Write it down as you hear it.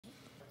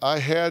I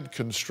had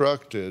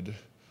constructed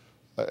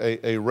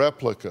a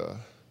replica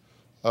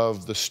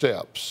of the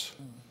steps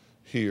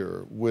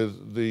here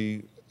with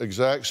the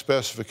exact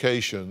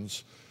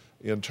specifications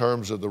in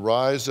terms of the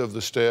rise of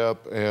the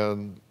step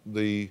and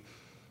the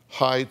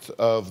height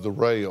of the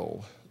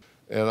rail.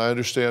 And I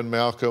understand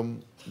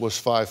Malcolm was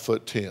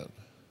 5'10". Yes.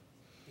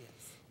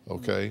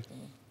 Okay.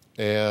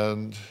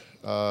 And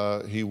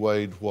he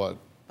weighed what?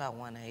 About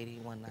 180,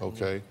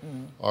 190. Okay.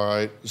 All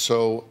right.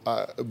 So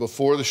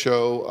before the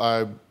show,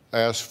 I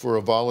asked for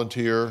a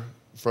volunteer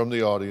from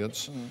the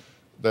audience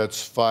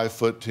that's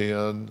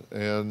 5'10"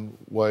 and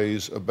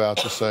weighs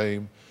about the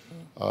same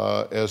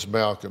as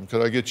Malcolm.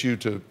 Could I get you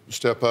to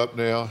step up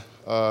now,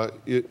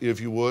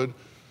 if you would?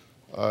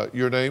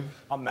 Your name?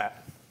 I'm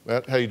Matt.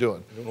 Matt, how you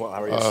doing? Doing well,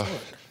 how are you?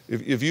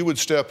 If you would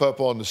step up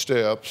on the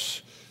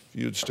steps,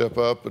 if you'd step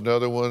up,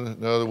 another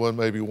one,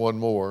 maybe one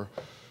more.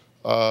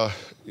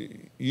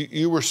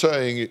 You were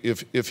saying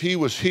if he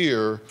was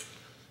here,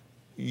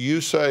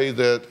 you say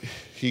that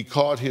he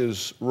caught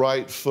his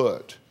right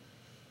foot,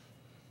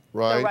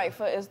 right? The right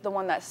foot is the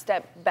one that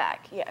stepped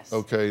back, yes.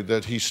 Okay,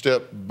 that he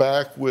stepped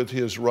back with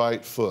his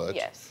right foot.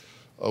 Yes.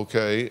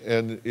 Okay,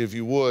 and if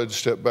you would,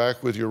 step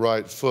back with your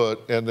right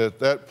foot, and at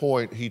that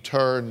point, he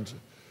turned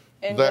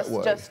And that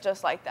way.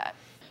 just like that.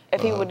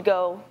 If he would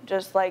go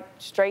just like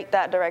straight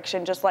that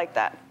direction, just like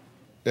that.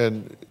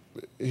 And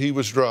he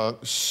was drunk,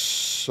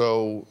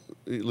 so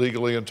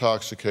legally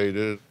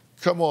intoxicated.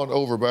 Come on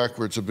over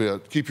backwards a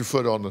bit. Keep your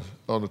foot on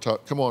the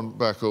top. Come on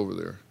back over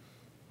there.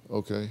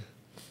 Okay.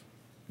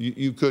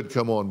 You could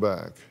come on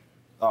back.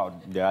 Oh,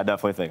 yeah, I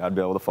definitely think I'd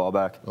be able to fall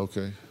back.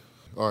 Okay.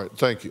 All right,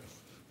 thank you.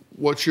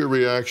 What's your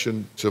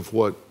reaction to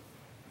what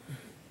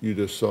you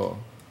just saw?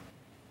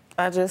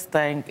 I just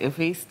think if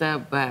he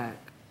stepped back,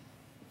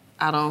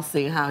 I don't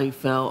see how he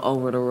fell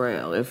over the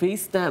rail. If he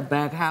stepped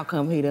back, how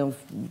come he didn't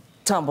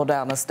tumble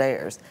down the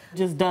stairs? It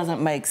just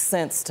doesn't make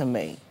sense to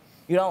me.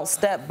 You don't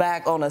step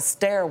back on a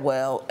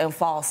stairwell and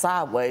fall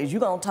sideways.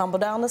 You're gonna tumble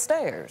down the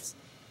stairs.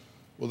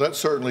 Well, that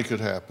certainly could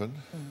happen.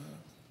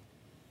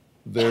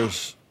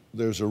 There's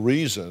a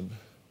reason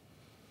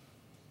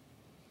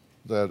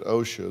that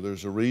OSHA,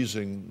 there's a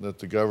reason that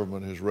the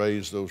government has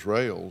raised those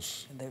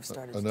rails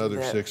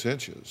another 6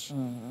 inches.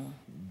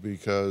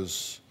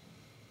 Because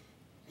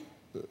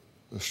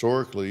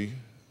historically,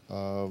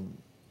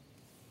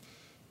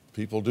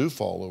 people do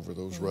fall over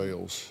those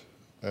rails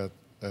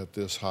at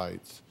this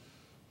height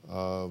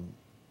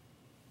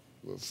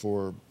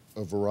for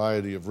a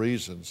variety of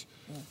reasons.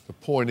 The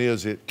point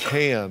is, it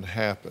can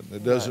happen.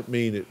 It doesn't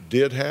mean it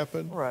did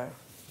happen. Right.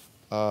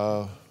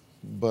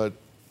 But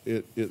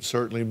it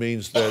certainly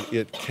means that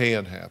it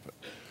can happen.